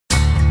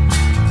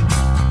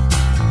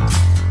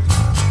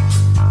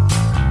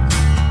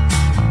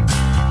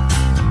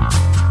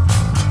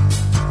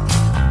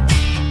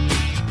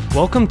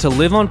Welcome to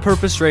Live on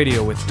Purpose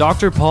Radio with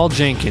Dr. Paul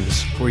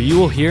Jenkins, where you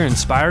will hear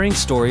inspiring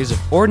stories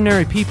of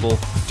ordinary people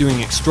doing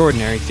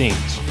extraordinary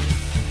things.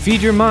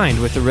 Feed your mind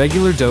with a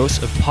regular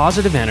dose of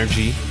positive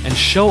energy and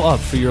show up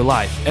for your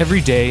life every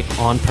day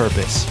on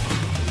purpose.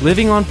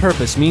 Living on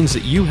purpose means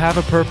that you have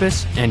a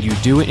purpose and you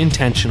do it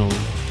intentionally.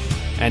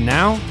 And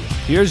now,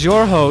 here's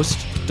your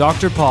host,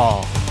 Dr.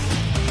 Paul.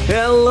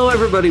 Hello,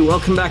 everybody.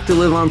 Welcome back to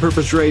Live on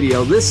Purpose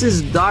Radio. This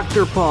is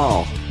Dr.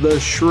 Paul, the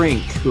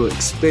shrink who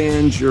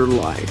expands your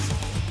life,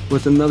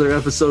 with another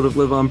episode of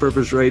Live on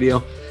Purpose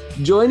Radio.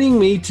 Joining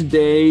me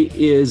today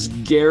is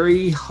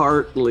Gary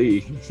Hartley.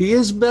 He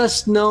is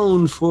best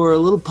known for a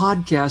little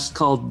podcast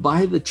called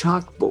By the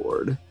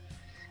Chalkboard.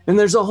 And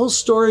there's a whole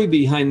story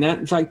behind that.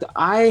 In fact,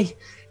 I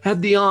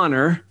had the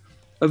honor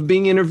of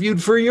being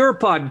interviewed for your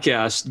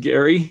podcast,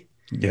 Gary.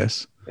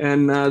 Yes.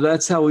 And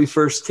that's how we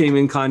first came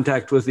in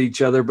contact with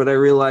each other. But I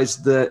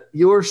realized that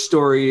your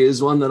story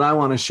is one that I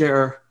want to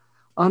share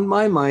on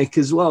my mic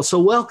as well. So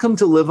welcome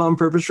to Live on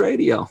Purpose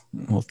Radio.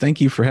 Well,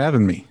 thank you for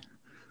having me.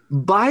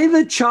 By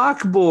the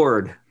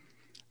Chalkboard.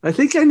 I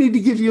think I need to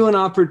give you an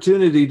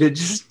opportunity to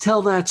just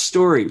tell that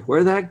story,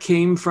 where that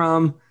came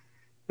from,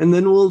 and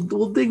then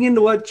we'll dig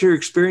into what your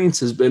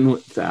experience has been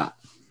with that.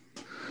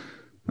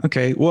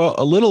 Okay. Well,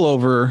 a little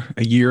over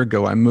a year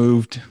ago, I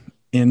moved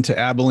into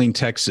Abilene,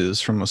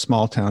 Texas, from a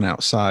small town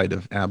outside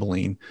of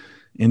Abilene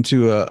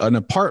into an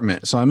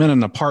apartment. So I'm in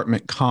an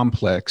apartment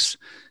complex,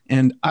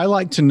 and I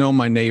like to know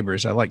my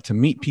neighbors. I like to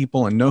meet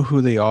people and know who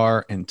they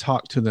are and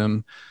talk to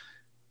them.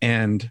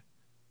 And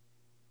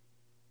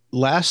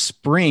last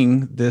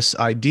spring, this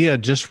idea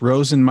just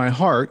rose in my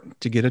heart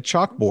to get a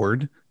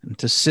chalkboard and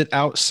to sit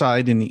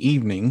outside in the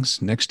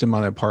evenings next to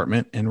my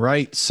apartment and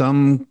write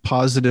some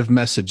positive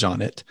message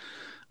on it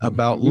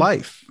about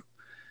life.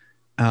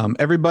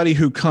 Everybody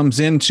who comes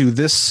into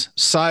this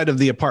side of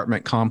the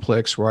apartment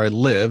complex where I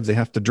live, they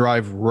have to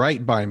drive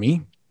right by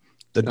me.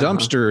 The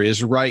dumpster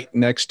is right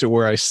next to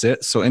where I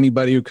sit. So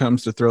anybody who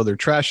comes to throw their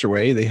trash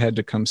away, they had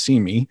to come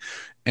see me.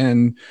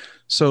 And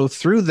so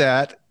through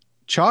that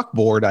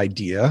chalkboard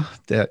idea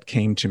that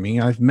came to me,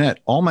 I've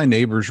met all my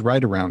neighbors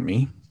right around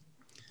me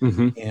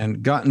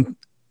and gotten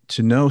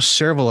to know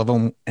several of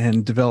them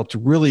and developed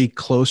really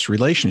close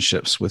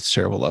relationships with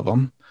several of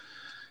them,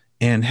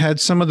 and had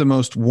some of the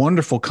most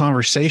wonderful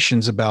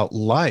conversations about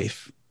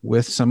life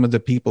with some of the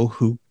people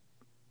who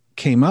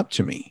came up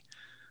to me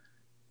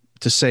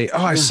to say,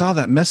 "Oh, I saw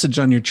that message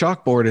on your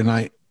chalkboard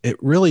and it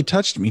really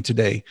touched me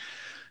today."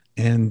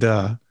 And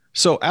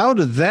so out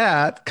of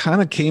that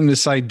kind of came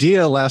this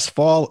idea last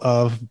fall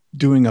of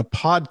doing a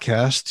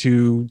podcast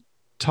to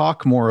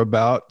talk more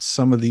about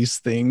some of these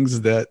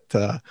things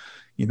that,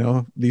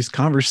 these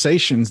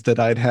conversations that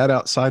I'd had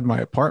outside my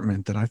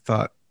apartment that I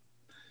thought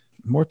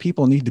more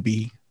people need to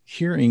be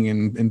hearing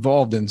and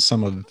involved in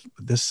some of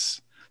this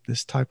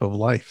type of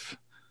life.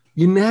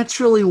 You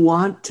naturally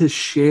want to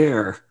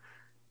share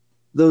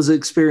those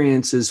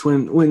experiences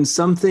when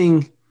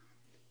something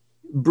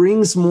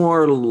brings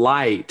more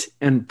light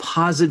and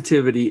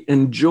positivity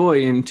and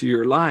joy into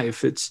your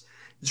life. It's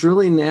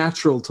really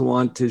natural to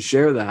want to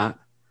share that.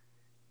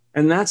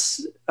 And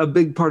that's a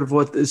big part of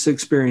what this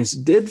experience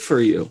did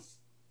for you.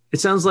 It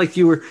sounds like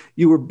you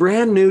were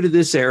brand new to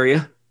this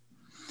area.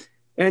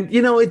 And,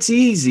 it's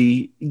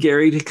easy,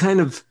 Gary, to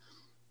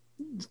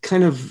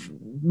kind of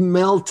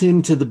melt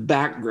into the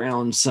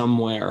background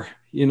somewhere,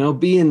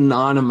 be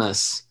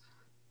anonymous,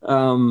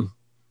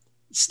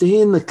 stay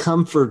in the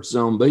comfort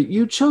zone, but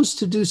you chose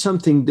to do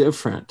something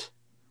different.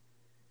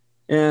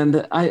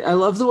 And I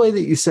love the way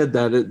that you said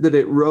that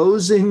it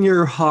rose in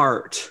your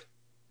heart.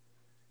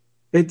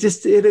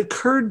 It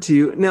occurred to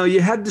you. Now, you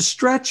had to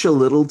stretch a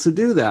little to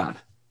do that.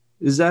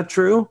 Is that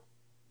true?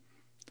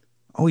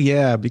 Oh,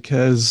 yeah,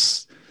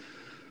 because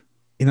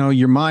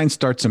your mind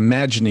starts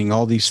imagining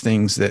all these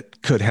things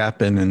that could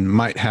happen and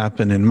might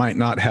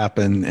not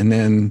happen. And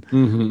then,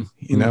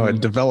 it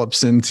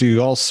develops into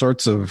all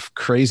sorts of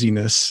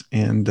craziness.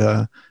 And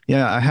I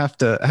had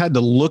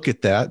to look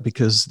at that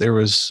because there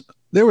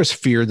was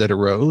fear that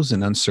arose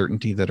and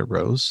uncertainty that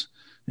arose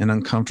and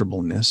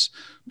uncomfortableness.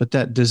 But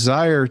that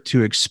desire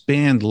to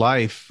expand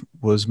life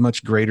was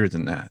much greater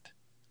than that.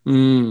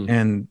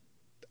 And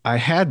I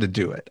had to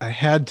do it. I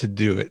had to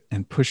do it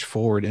and push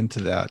forward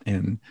into that.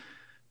 And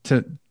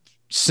to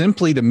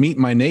meet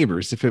my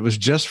neighbors. If it was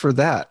just for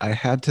that, I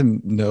had to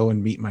know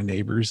and meet my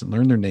neighbors and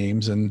learn their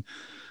names and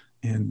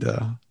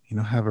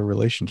have a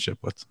relationship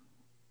with them.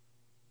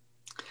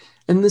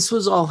 And this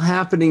was all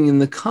happening in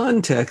the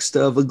context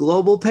of a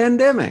global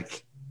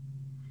pandemic.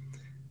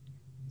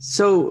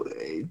 So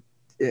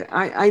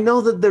I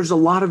know that there's a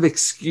lot of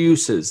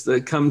excuses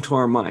that come to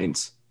our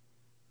minds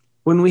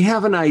when we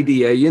have an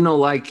idea,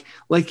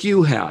 like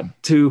you had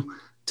to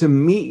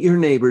meet your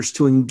neighbors,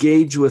 to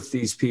engage with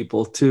these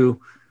people,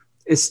 to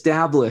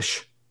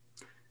establish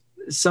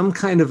some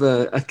kind of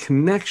a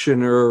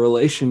connection or a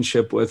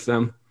relationship with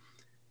them.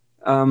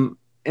 And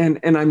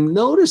I'm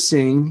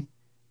noticing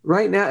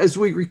right now, as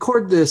we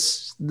record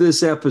this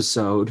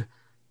episode,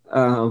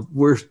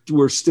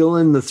 We're still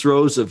in the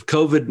throes of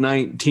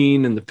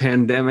COVID-19 and the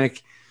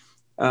pandemic.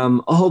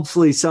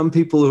 Hopefully some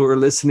people who are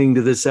listening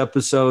to this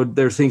episode,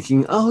 they're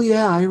thinking, oh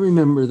yeah, I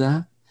remember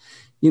that,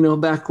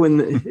 back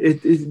when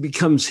it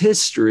becomes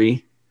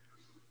history.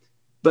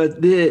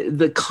 But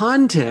the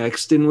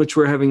context in which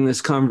we're having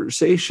this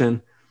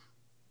conversation,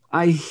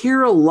 I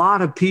hear a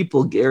lot of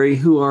people, Gary,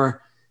 who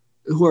are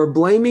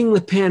blaming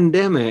the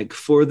pandemic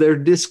for their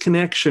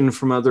disconnection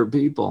from other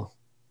people.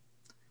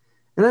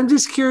 And I'm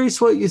just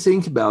curious what you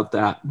think about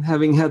that,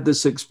 having had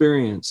this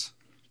experience.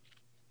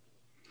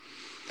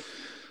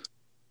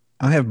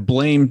 I have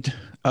blamed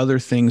other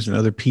things and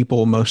other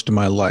people most of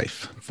my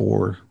life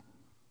for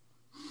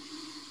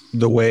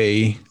the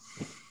way,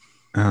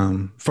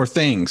 for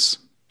things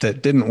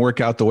that didn't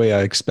work out the way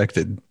I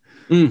expected.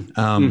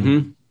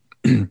 In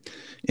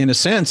a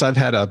sense, I've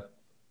had a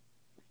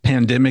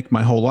pandemic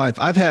my whole life.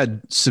 I've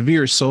had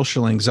severe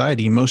social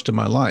anxiety most of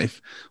my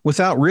life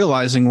without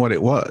realizing what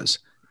it was.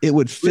 It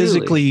would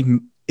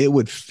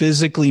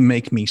physically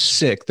make me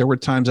sick. There were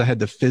times I had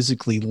to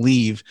physically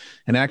leave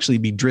and actually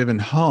be driven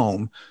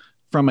home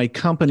from a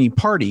company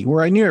party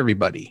where I knew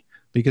everybody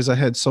because I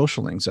had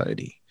social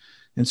anxiety.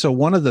 And so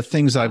one of the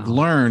things I've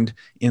learned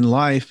in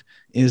life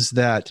is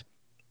that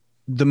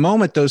the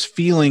moment those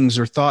feelings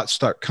or thoughts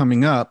start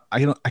coming up,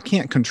 I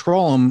can't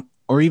control them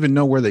or even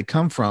know where they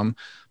come from,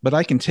 but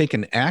I can take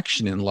an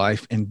action in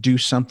life and do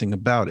something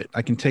about it.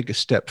 I can take a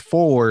step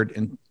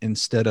forward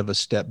instead of a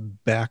step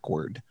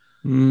backward.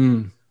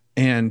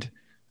 And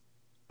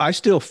I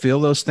still feel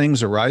those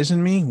things arise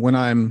in me when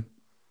I'm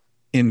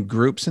in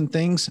groups and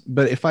things,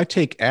 but if I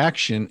take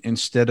action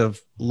instead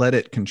of let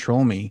it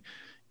control me,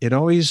 it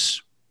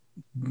always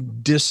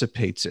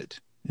dissipates it.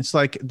 It's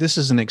like this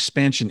is an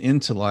expansion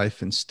into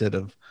life instead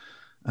of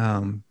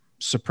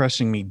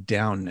suppressing me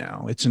down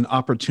now. It's an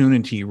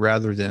opportunity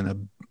rather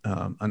than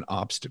an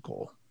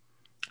obstacle.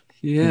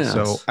 Yeah.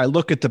 So I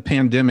look at the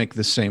pandemic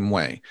the same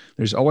way.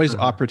 There's always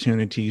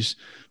opportunities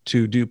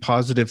to do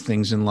positive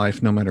things in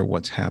life, no matter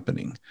what's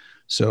happening.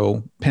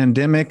 So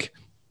pandemic,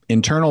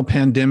 internal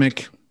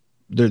pandemic,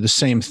 they're the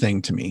same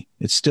thing to me.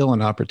 It's still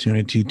an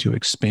opportunity to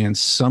expand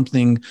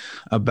something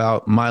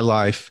about my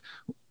life,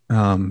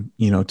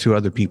 to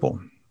other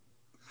people.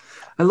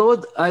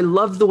 I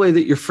love the way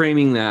that you're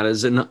framing that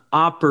as an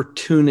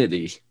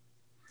opportunity.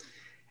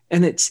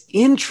 And it's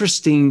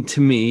interesting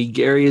to me,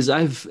 Gary, as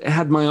I've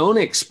had my own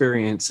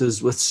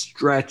experiences with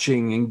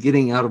stretching and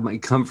getting out of my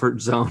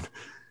comfort zone,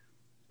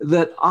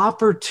 that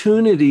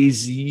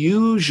opportunities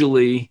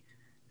usually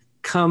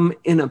come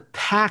in a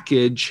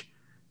package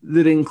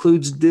that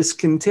includes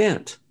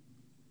discontent.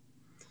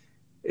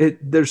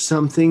 There's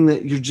something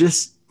that you're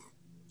just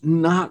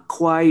not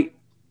quite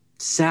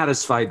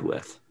satisfied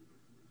with.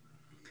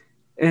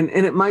 And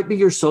it might be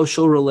your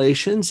social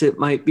relations. It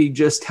might be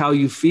just how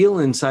you feel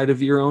inside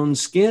of your own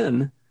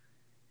skin.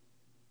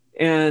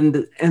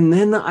 And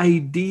then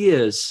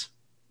ideas,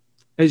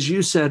 as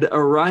you said,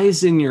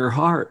 arise in your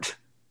heart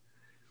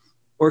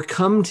or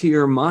come to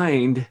your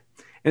mind.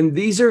 And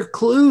these are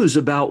clues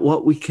about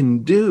what we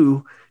can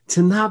do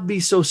to not be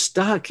so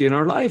stuck in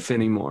our life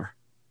anymore,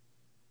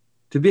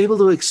 to be able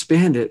to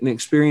expand it and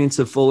experience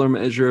a fuller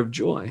measure of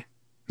joy.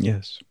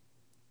 Yes.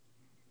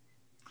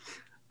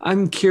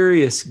 I'm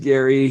curious,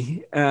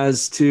 Gary,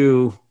 as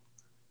to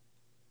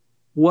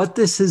what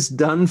this has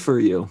done for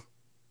you.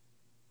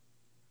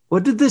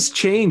 What did this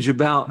change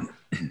about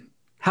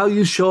how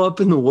you show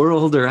up in the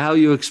world or how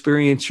you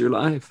experience your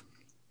life?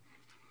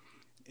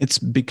 It's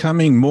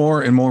becoming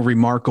more and more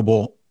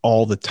remarkable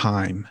all the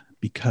time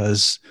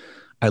because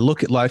I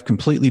look at life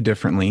completely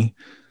differently.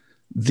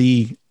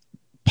 The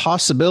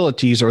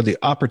possibilities or the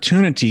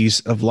opportunities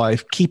of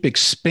life keep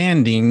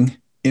expanding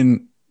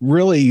in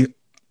really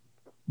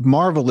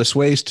marvelous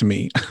ways to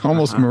me,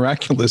 almost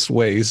miraculous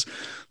ways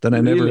that I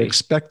never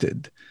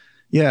expected.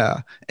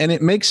 Yeah. And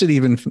it makes it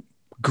even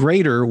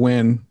greater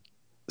when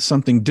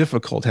something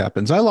difficult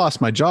happens. I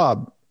lost my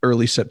job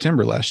early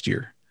September last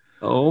year.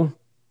 Oh.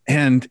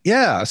 And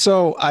yeah,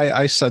 so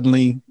I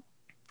suddenly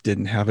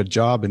didn't have a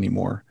job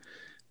anymore.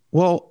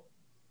 Well,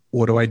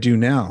 what do I do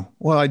now?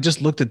 Well, I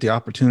just looked at the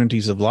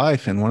opportunities of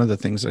life. And one of the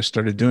things I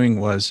started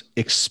doing was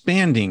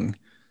expanding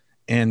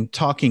and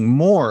talking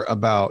more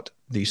about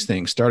these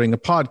things, starting a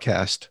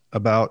podcast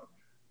about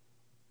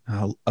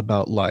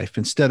life.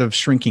 Instead of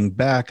shrinking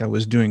back, I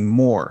was doing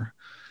more.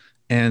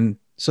 And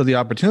so the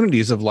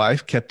opportunities of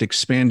life kept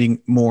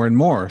expanding more and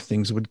more.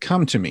 Things would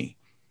come to me.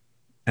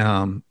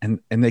 And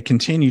they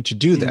continue to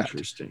do that.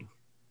 Interesting.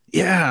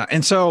 Yeah.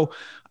 And so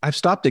I've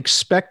stopped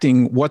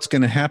expecting what's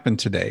going to happen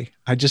today.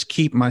 I just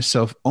keep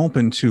myself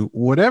open to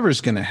whatever's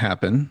going to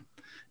happen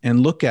and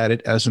look at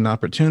it as an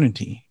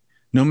opportunity.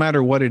 No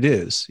matter what it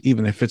is,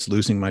 even if it's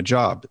losing my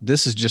job,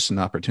 this is just an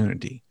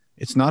opportunity.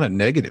 It's not a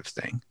negative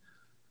thing.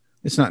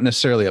 It's not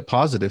necessarily a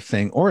positive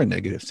thing or a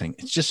negative thing.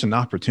 It's just an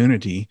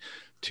opportunity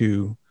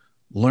to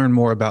learn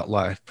more about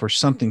life, for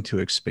something to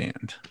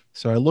expand.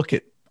 So I look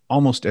at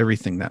almost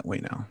everything that way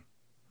now.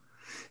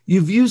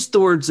 You've used the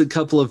words a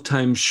couple of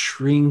times,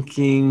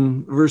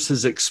 shrinking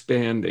versus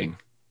expanding.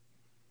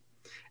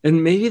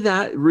 And maybe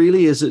that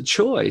really is a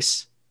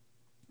choice.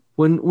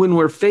 When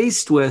we're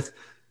faced with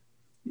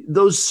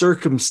those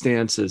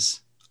circumstances,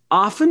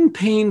 often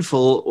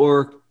painful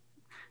or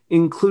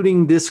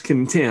including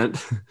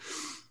discontent,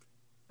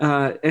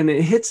 and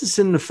it hits us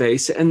in the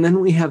face, and then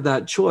we have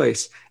that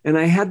choice. And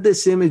I had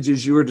this image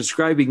as you were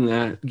describing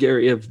that,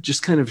 Gary, of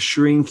just kind of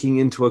shrinking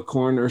into a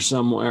corner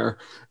somewhere,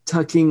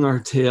 tucking our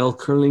tail,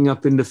 curling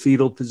up into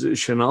fetal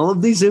position. All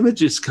of these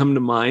images come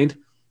to mind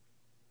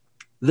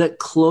that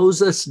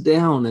close us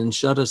down and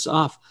shut us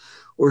off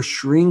or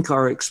shrink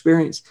our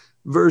experience,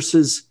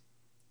 versus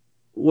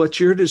what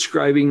you're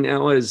describing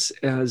now as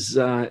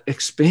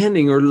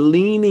expanding or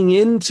leaning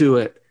into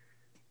it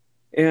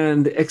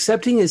and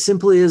accepting it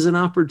simply as an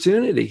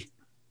opportunity.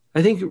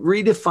 I think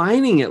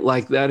redefining it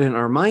like that in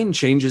our mind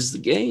changes the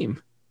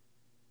game.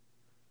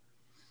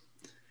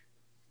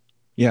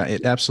 Yeah,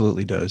 it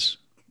absolutely does.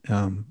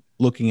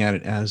 Looking at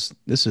it as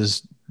this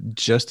is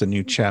just a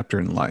new chapter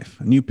in life.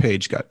 A new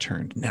page got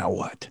turned. Now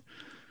what?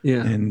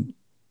 Yeah. And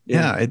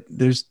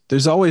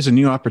there's always a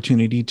new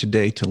opportunity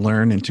today to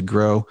learn and to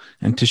grow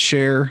and to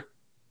share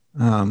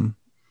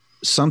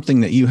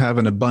something that you have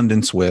an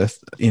abundance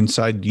with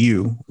inside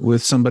you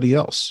with somebody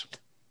else.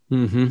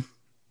 Mm-hmm.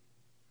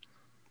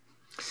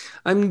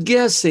 I'm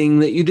guessing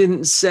that you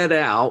didn't set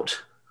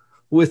out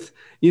with,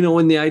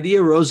 when the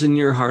idea rose in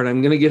your heart,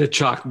 I'm going to get a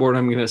chalkboard,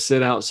 I'm going to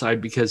sit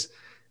outside because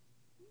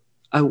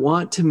I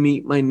want to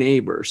meet my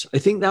neighbors. I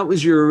think that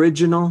was your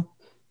original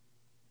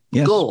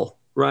goal,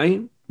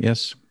 right?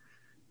 Yes.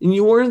 And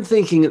you weren't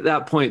thinking at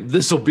that point,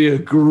 this will be a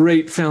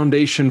great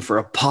foundation for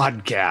a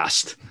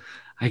podcast.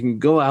 I can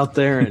go out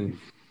there and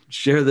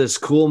share this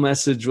cool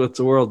message with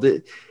the world.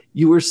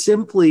 You were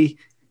simply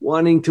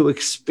wanting to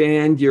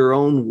expand your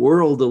own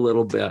world a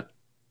little bit.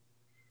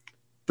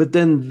 But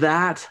then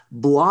that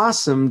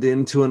blossomed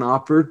into an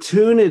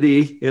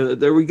opportunity.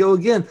 There we go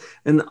again,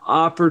 an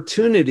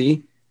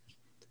opportunity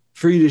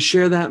for you to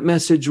share that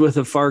message with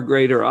a far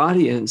greater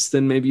audience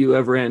than maybe you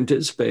ever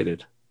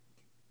anticipated.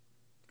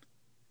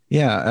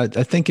 Yeah,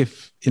 I think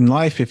if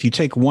you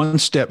take one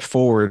step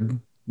forward,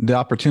 the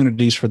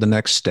opportunities for the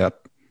next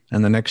step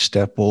and the next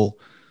step will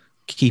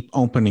keep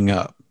opening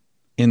up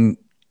in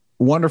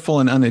wonderful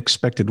and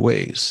unexpected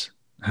ways.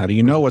 How do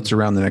you know what's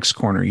around the next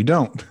corner? You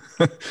don't,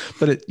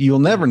 but you'll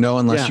never know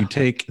unless you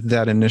take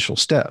that initial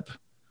step.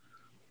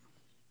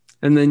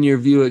 And then your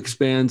view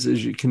expands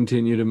as you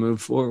continue to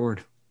move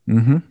forward.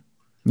 Mm-hmm.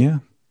 Yeah.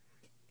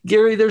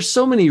 Gary, there's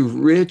so many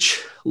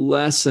rich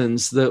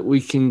lessons that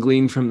we can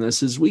glean from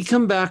this. As we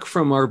come back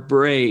from our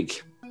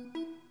break,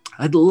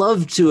 I'd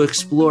love to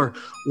explore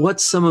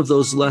what some of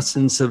those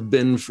lessons have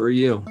been for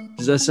you.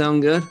 Does that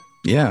sound good?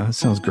 Yeah, that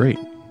sounds great.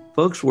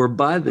 Folks, we're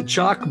by the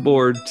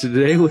chalkboard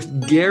today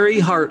with Gary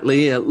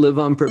Hartley at Live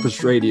on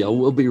Purpose Radio.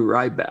 We'll be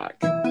right back.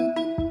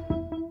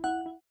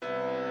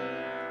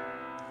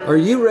 Are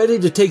you ready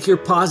to take your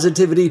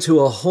positivity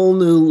to a whole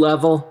new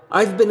level?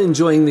 I've been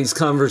enjoying these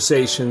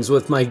conversations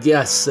with my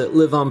guests at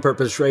Live on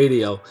Purpose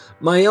Radio.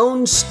 My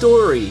own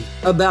story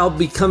about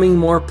becoming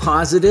more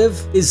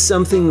positive is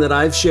something that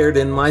I've shared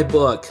in my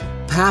book,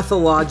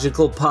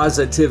 Pathological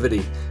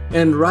Positivity.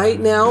 And right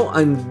now,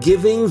 I'm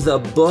giving the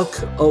book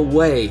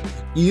away.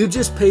 You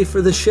just pay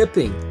for the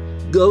shipping.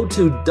 Go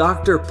to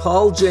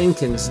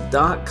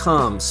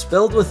drpauljenkins.com,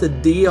 spelled with a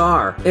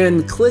DR,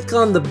 and click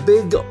on the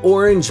big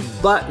orange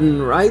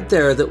button right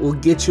there that will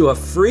get you a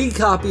free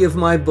copy of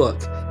my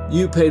book.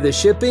 You pay the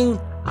shipping,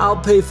 I'll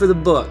pay for the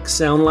book.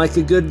 Sound like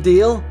a good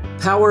deal?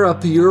 Power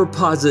up your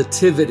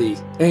positivity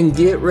and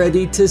get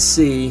ready to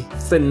see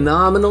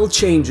phenomenal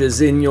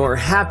changes in your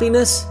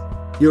happiness,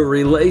 your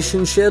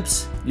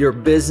relationships, your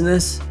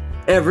business,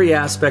 every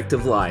aspect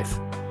of life.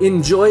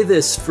 Enjoy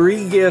this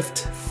free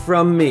gift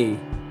from me,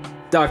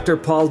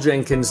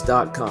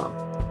 drpauljenkins.com.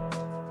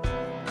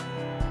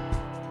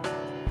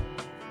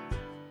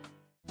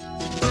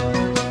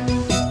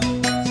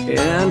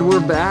 And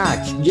we're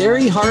back.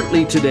 Gary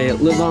Hartley today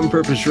at Live on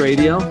Purpose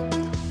Radio.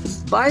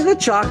 By the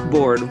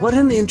chalkboard. What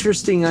an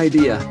interesting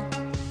idea.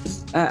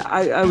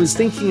 I was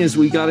thinking as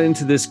we got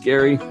into this,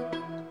 Gary,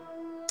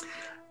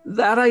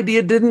 that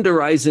idea didn't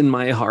arise in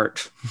my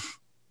heart.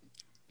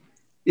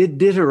 It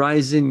did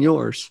arise in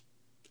yours.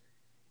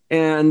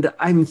 And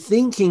I'm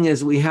thinking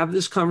as we have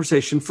this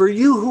conversation, for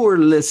you who are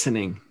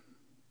listening,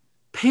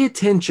 pay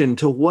attention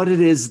to what it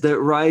is that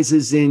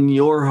rises in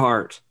your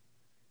heart.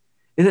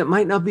 And it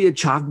might not be a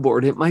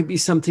chalkboard. It might be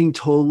something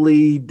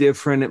totally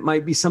different. It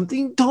might be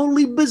something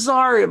totally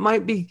bizarre. It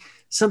might be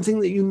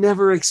something that you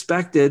never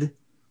expected.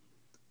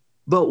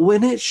 But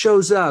when it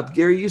shows up,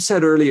 Gary, you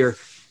said earlier,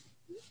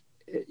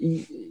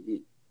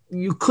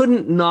 you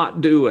couldn't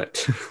not do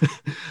it.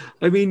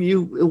 I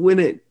mean, when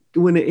it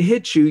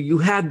hit you, you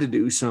had to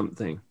do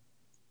something.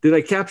 Did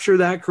I capture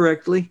that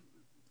correctly?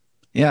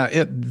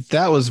 Yeah,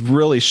 that was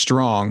really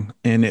strong,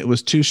 and it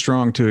was too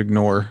strong to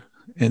ignore.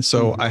 And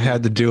so I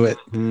had to do it.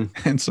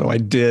 And so I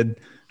did.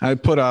 I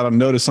put out a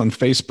notice on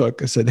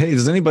Facebook. I said, hey,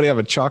 does anybody have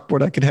a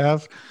chalkboard I could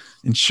have?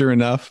 And sure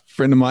enough, a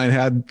friend of mine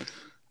had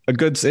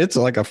it's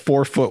like a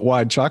 4-foot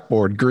wide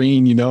chalkboard,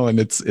 green, and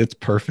it's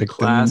perfect.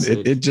 Classic.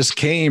 And it just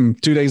came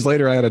 2 days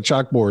later. I had a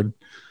chalkboard.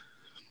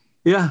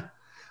 Yeah.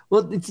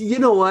 Well, you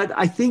know what?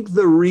 I think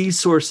the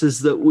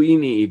resources that we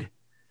need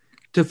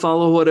to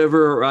follow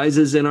whatever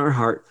arises in our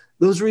heart,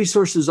 those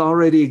resources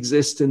already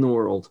exist in the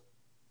world.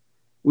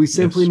 We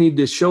simply need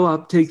to show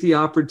up, take the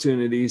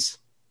opportunities,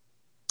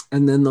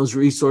 and then those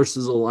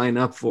resources will line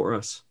up for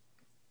us.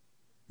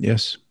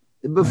 Yes.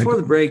 Before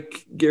the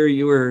break, Gary,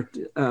 you were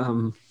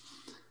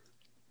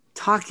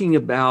talking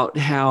about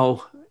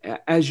how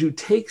as you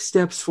take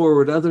steps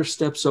forward, other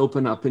steps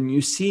open up and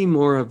you see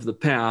more of the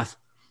path.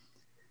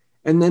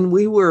 And then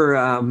we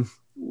were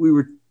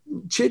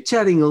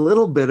chit-chatting a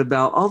little bit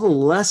about all the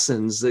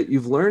lessons that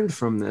you've learned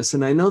from this.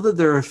 And I know that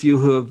there are a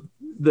few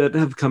that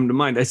have come to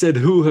mind. I said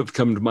who have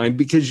come to mind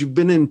because you've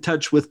been in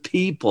touch with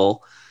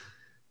people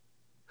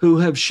who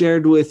have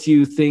shared with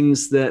you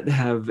things that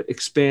have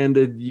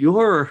expanded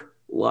your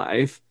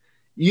life.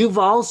 You've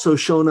also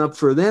shown up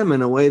for them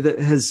in a way that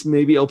has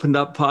maybe opened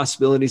up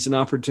possibilities and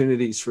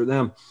opportunities for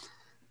them.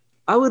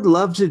 I would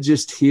love to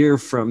just hear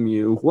from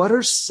you. What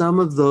are some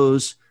of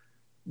those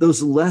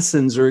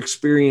lessons or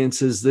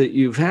experiences that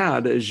you've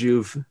had as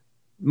you've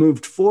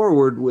moved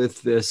forward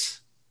with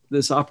this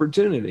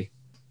opportunity?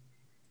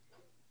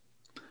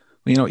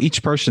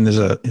 Each person is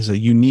a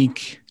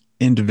unique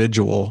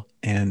individual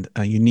and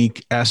a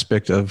unique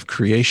aspect of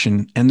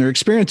creation, and their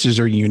experiences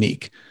are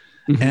unique.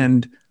 Mm-hmm.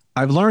 And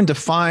I've learned to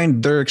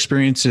find their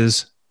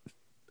experiences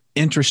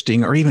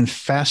interesting or even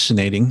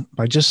fascinating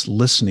by just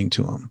listening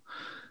to them.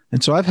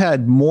 And so I've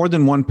had more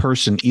than one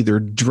person either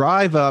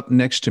drive up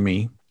next to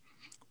me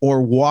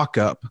or walk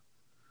up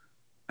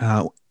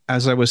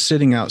as I was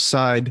sitting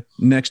outside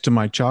next to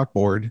my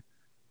chalkboard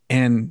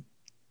and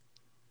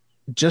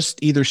just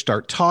either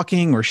start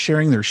talking or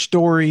sharing their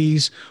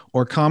stories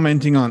or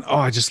commenting on, oh,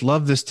 I just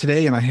love this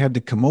today and I had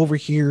to come over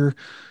here.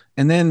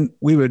 And then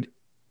we would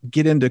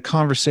get into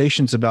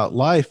conversations about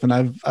life. And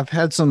I've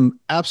had some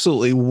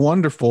absolutely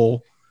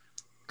wonderful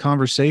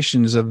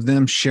conversations of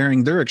them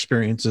sharing their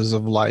experiences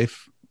of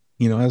life,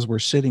 as we're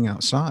sitting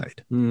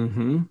outside.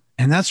 Mm-hmm.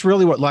 And that's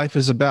really what life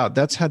is about.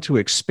 That's how to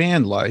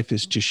expand life,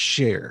 is to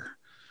share.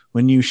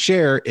 When you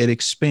share, it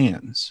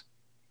expands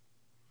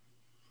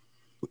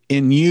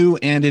in you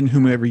and in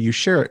whomever you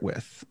share it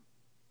with.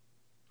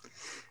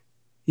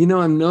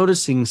 I'm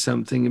noticing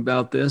something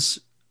about this.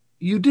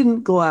 You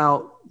didn't go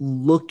out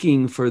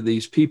looking for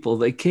these people.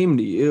 They came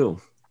to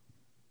you.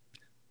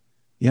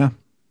 Yeah.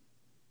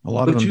 A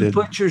lot of them did.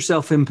 But you put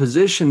yourself in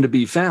position to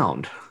be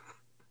found.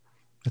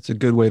 That's a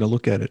good way to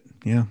look at it.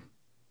 Yeah.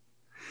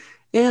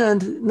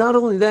 And not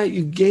only that,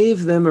 you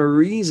gave them a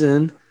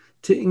reason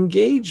to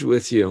engage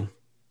with you.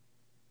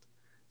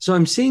 So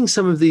I'm seeing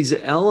some of these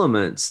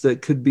elements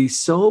that could be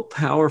so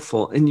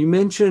powerful. And you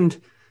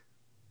mentioned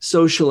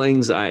social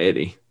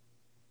anxiety.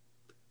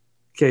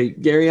 Okay,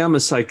 Gary, I'm a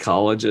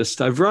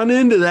psychologist. I've run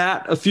into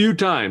that a few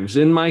times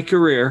in my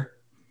career.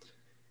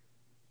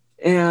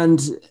 And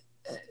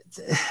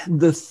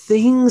the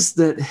things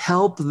that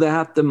help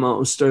that the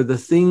most are the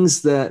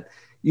things that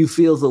you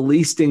feel the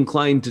least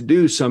inclined to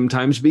do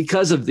sometimes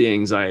because of the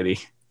anxiety.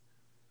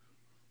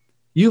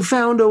 You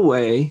found a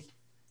way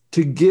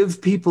to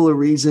give people a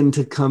reason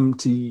to come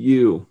to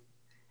you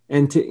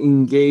and to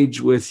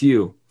engage with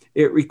you.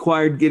 It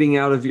required getting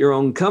out of your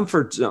own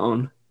comfort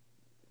zone,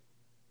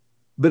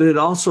 but it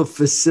also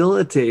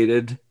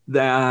facilitated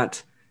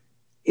that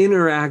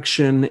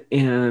interaction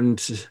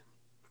and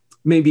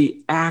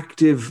maybe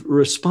active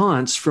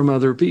response from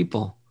other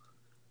people,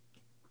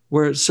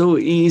 where it's so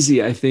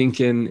easy, I think,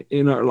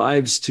 in our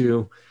lives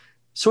to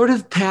sort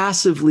of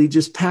passively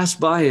just pass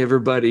by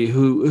everybody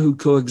who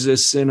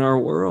coexists in our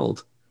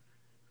world.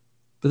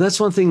 But that's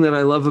one thing that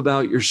I love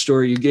about your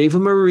story. You gave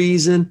them a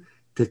reason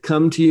to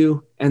come to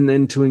you and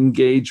then to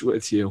engage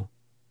with you.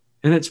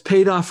 And it's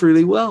paid off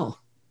really well.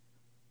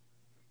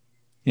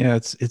 Yeah,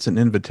 it's an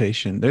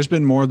invitation. There's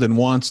been more than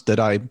once that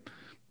I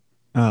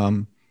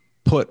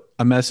put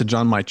a message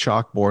on my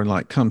chalkboard,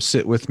 like, come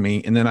sit with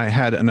me. And then I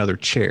had another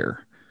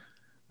chair.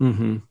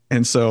 Mm-hmm.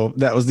 And so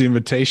that was the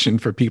invitation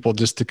for people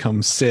just to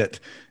come sit.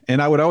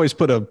 And I would always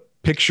put a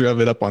picture of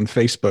it up on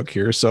Facebook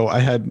here. So I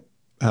had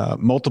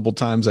multiple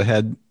times I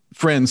had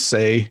friends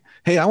say,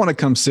 hey, I want to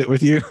come sit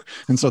with you.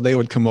 And so they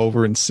would come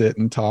over and sit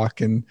and talk.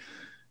 And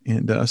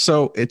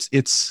so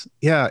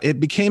it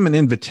became an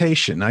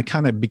invitation. I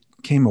kind of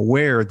became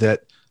aware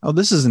that, oh,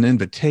 this is an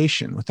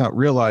invitation, without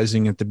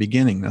realizing at the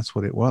beginning that's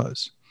what it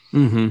was.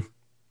 Mm-hmm.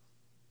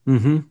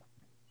 Mm-hmm.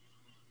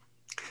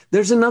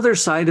 There's another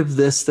side of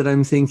this that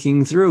I'm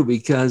thinking through,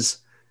 because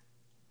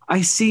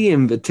I see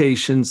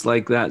invitations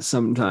like that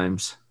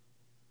sometimes.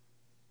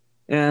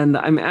 And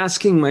I'm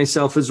asking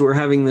myself as we're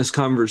having this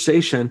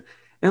conversation,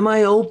 am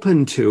I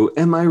open to,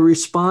 am I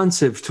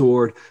responsive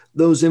toward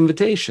those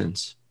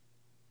invitations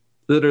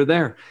that are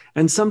there?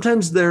 And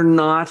sometimes they're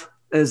not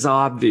as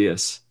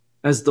obvious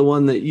as the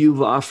one that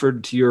you've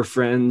offered to your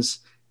friends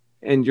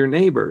and your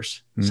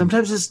neighbors.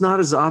 Sometimes it's not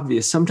as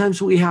obvious.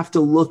 Sometimes we have to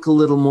look a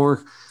little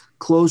more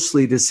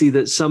closely to see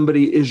that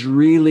somebody is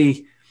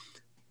really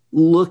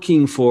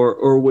looking for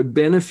or would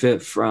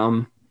benefit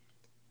from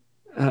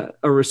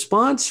a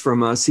response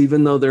from us,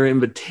 even though their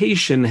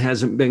invitation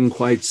hasn't been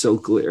quite so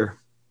clear.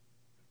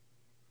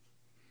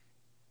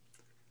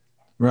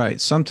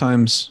 Right.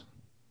 Sometimes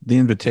the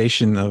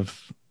invitation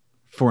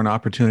for an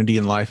opportunity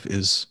in life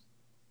is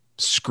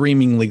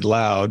screamingly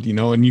loud,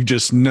 and you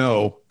just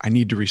know I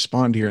need to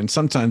respond here. And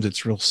sometimes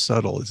it's real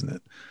subtle, isn't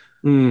it?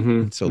 Mm-hmm.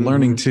 And so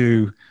learning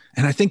to,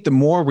 and I think the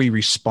more we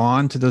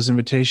respond to those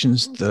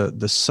invitations,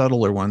 the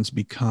subtler ones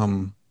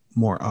become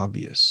more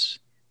obvious.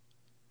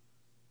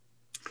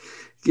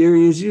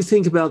 Gary, as you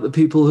think about the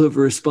people who have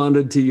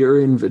responded to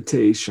your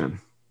invitation,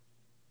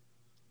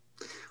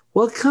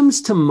 what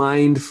comes to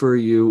mind for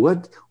you?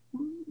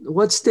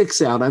 What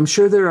sticks out? I'm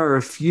sure there are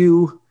a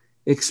few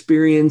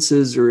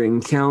experiences or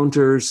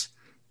encounters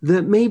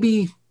that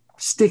maybe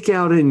stick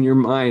out in your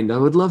mind. I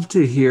would love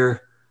to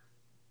hear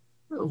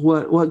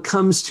what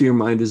comes to your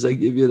mind as I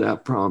give you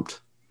that prompt.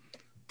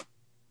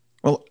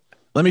 Well,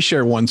 let me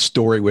share one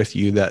story with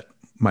you that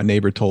my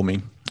neighbor told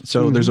me.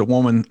 So there's a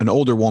woman, an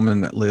older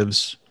woman that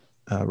lives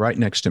right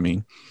next to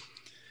me.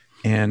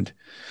 And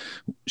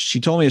she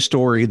told me a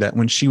story that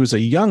when she was a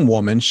young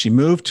woman, she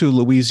moved to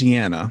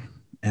Louisiana.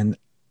 And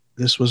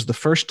this was the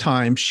first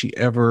time she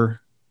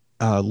ever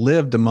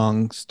lived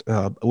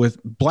with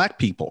Black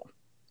people.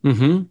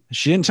 Mm-hmm.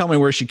 She didn't tell me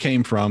where she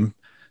came from.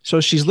 So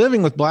she's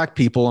living with Black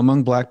people,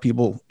 among Black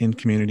people in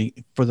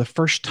community for the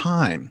first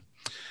time.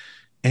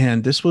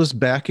 And this was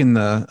back in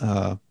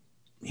the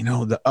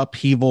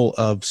upheaval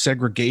of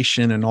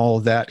segregation and all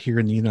of that here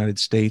in the United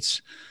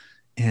States.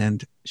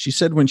 And she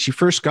said when she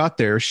first got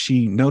there,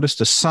 she noticed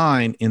a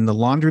sign in the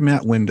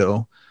laundromat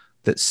window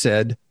that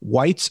said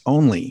whites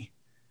only.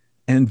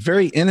 And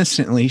very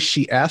innocently,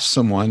 she asked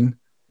someone,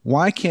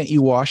 why can't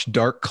you wash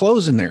dark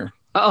clothes in there?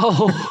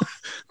 Oh,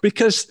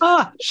 because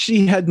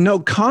she had no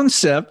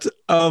concept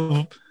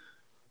of,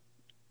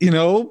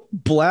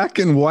 Black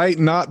and white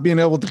not being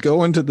able to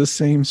go into the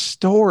same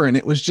store. And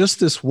it was just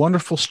this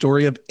wonderful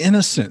story of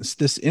innocence,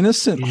 this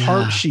innocent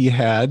heart she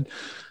had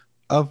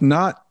of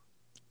not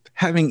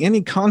having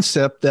any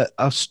concept that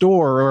a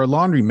store or a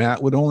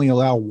laundromat would only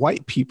allow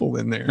white people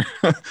in there.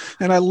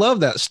 And I love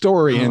that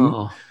story.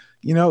 And,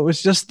 it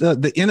was just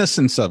the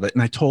innocence of it.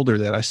 And I told her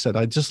that. I said,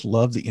 I just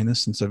love the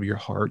innocence of your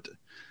heart,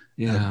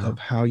 of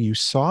how you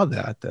saw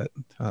that it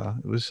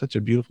was such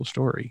a beautiful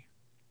story.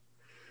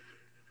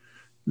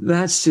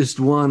 That's just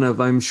one of,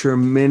 I'm sure,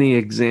 many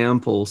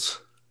examples,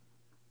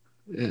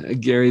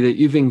 Gary, that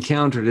you've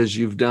encountered as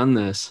you've done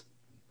this.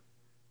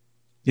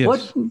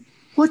 Yes.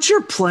 What's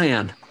your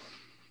plan?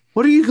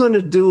 What are you going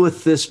to do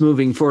with this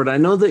moving forward? I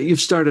know that you've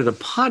started a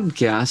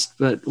podcast,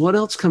 but what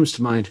else comes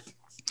to mind?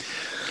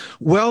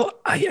 Well,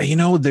 I've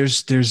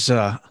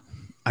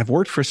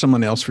worked for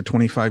someone else for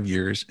 25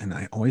 years, and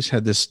I always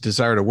had this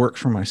desire to work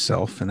for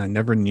myself, and I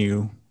never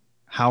knew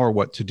how or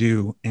what to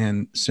do.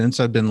 And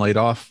since I've been laid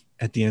off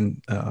at the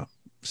end,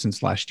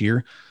 since last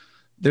year,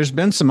 there's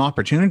been some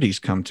opportunities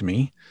come to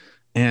me,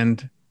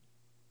 and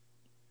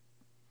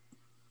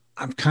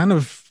I'm kind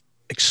of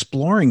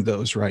exploring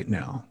those right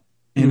now.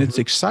 And it's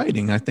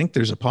exciting. I think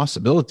there's a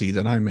possibility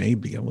that I may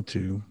be able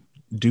to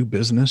do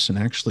business and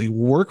actually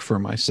work for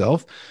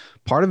myself.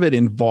 Part of it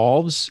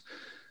involves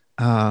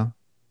some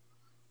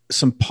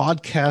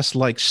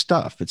podcast-like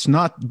stuff. It's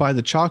not by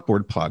the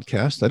Chalkboard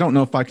podcast. I don't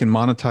know if I can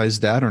monetize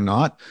that or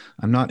not.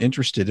 I'm not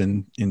interested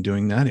in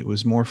doing that. It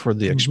was more for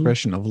the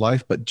expression of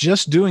life. But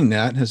just doing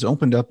that has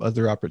opened up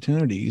other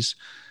opportunities,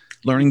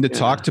 learning to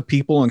talk to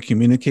people and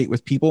communicate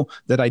with people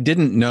that I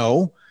didn't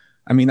know.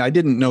 I mean, I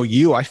didn't know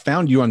you. I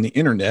found you on the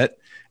internet.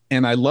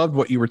 And I loved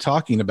what you were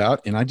talking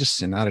about, and I just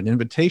sent out an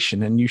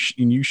invitation, and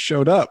you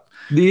showed up.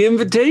 The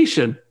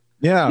invitation.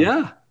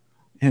 Yeah.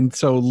 And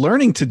so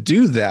learning to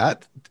do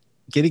that,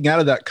 getting out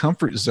of that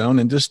comfort zone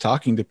and just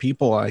talking to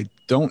people I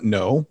don't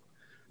know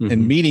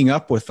and meeting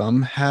up with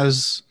them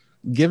has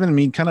given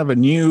me kind of a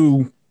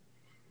new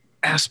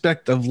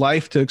aspect of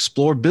life to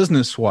explore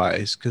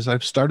business-wise, because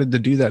I've started to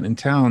do that in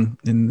town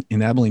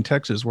in Abilene,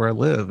 Texas, where I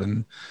live.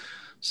 And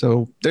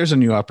so there's a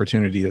new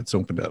opportunity that's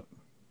opened up.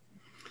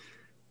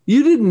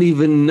 You didn't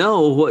even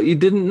know what you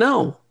didn't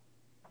know.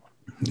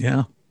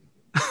 Yeah.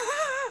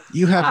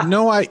 You have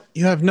no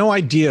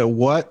idea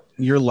what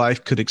your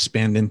life could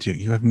expand into.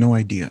 You have no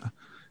idea.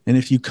 And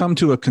if you come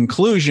to a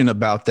conclusion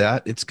about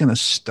that, it's going to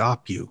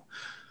stop you.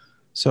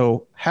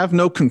 So have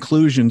no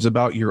conclusions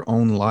about your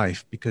own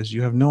life, because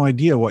you have no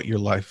idea what your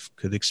life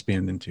could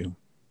expand into.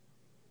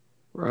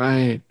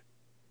 Right.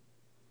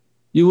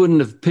 You wouldn't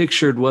have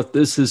pictured what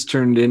this has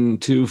turned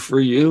into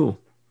for you.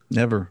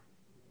 Never.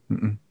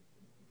 Mm-mm.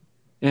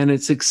 And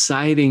it's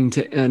exciting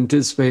to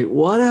anticipate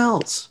what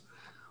else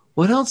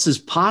is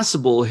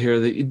possible here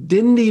that you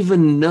didn't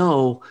even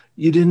know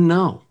you didn't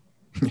know.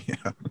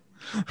 Yeah,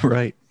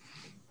 right.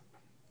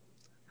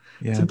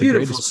 Yeah, it's a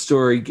beautiful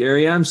story,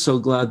 Gary. I'm so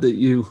glad that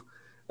you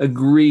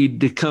agreed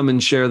to come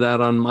and share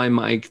that on my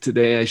mic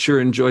today. I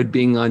sure enjoyed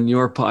being on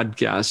your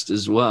podcast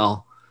as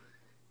well.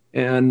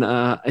 And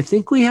I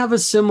think we have a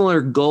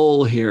similar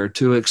goal here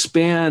to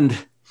expand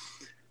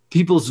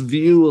people's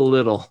view a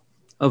little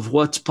of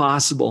what's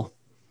possible.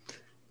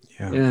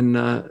 Yeah.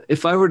 And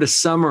if I were to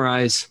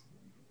summarize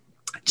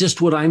just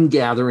what I'm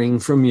gathering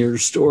from your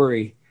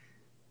story,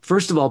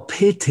 first of all,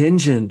 pay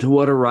attention to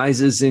what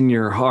arises in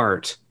your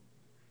heart,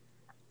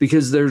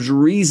 because there's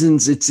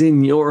reasons it's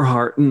in your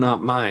heart and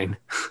not mine.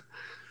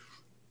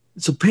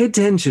 So pay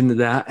attention to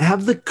that.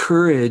 Have the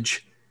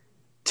courage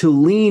to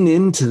lean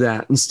into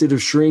that instead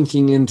of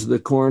shrinking into the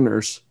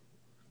corners.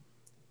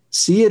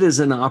 See it as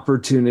an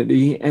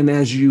opportunity. And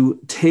as you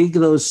take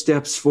those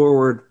steps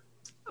forward,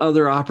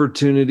 other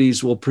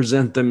opportunities will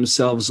present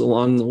themselves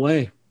along the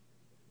way.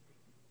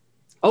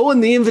 Oh,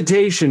 and the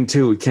invitation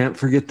too. We can't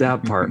forget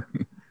that part.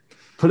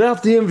 Put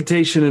out the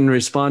invitation and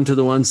respond to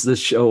the ones that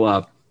show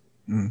up.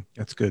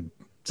 That's good.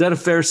 Is that a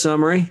fair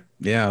summary?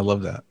 Yeah, I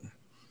love that.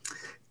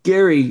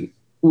 Gary,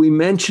 we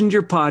mentioned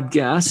your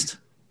podcast.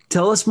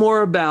 Tell us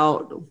more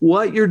about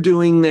what you're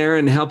doing there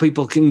and how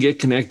people can get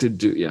connected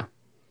to you.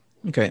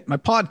 Okay. My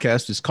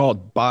podcast is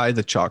called By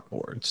the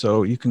Chalkboard.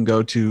 So you can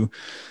go to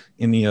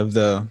any of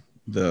the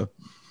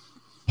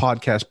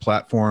podcast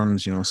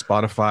platforms,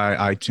 Spotify,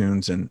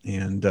 iTunes,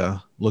 and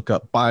look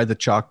up By the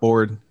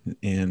Chalkboard,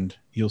 and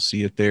you'll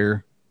see it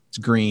there. It's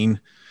green,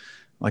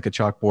 like a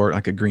chalkboard,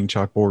 like a green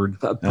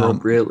chalkboard.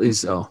 Appropriately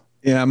so.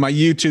 Yeah, my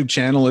YouTube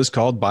channel is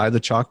called By the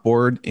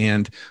Chalkboard,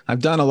 and I've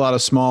done a lot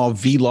of small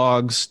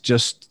vlogs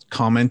just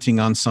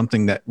commenting on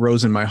something that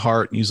rose in my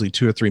heart, usually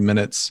 2 or 3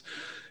 minutes,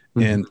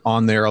 and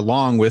on there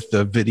along with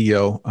the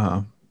video,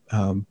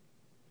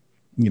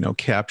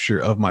 capture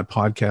of my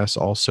podcast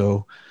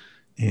also.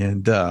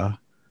 And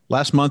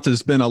last month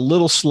has been a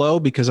little slow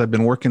because I've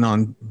been working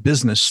on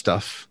business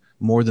stuff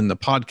more than the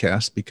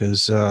podcast,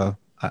 because I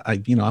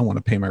want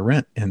to pay my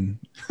rent and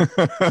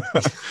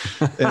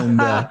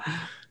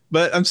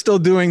but I'm still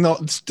doing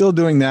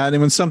that. And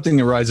when something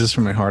arises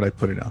from my heart, I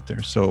put it out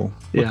there. So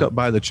look up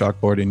By the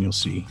Chalkboard and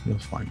you'll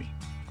find me.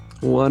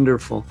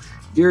 Wonderful.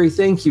 Gary,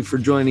 thank you for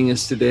joining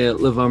us today at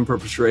Live on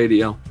Purpose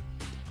Radio.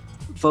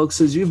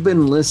 Folks, as you've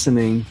been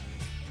listening,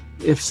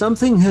 if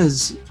something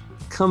has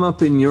come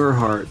up in your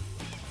heart,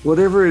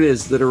 whatever it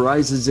is that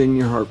arises in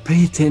your heart,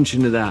 pay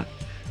attention to that.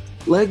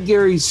 Let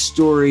Gary's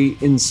story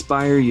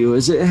inspire you,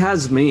 as it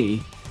has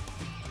me,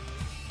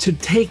 to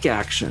take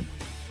action,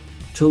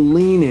 to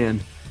lean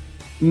in,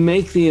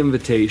 make the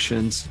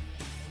invitations,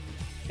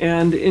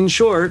 and in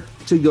short,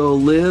 to go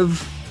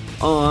live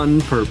on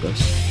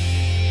purpose.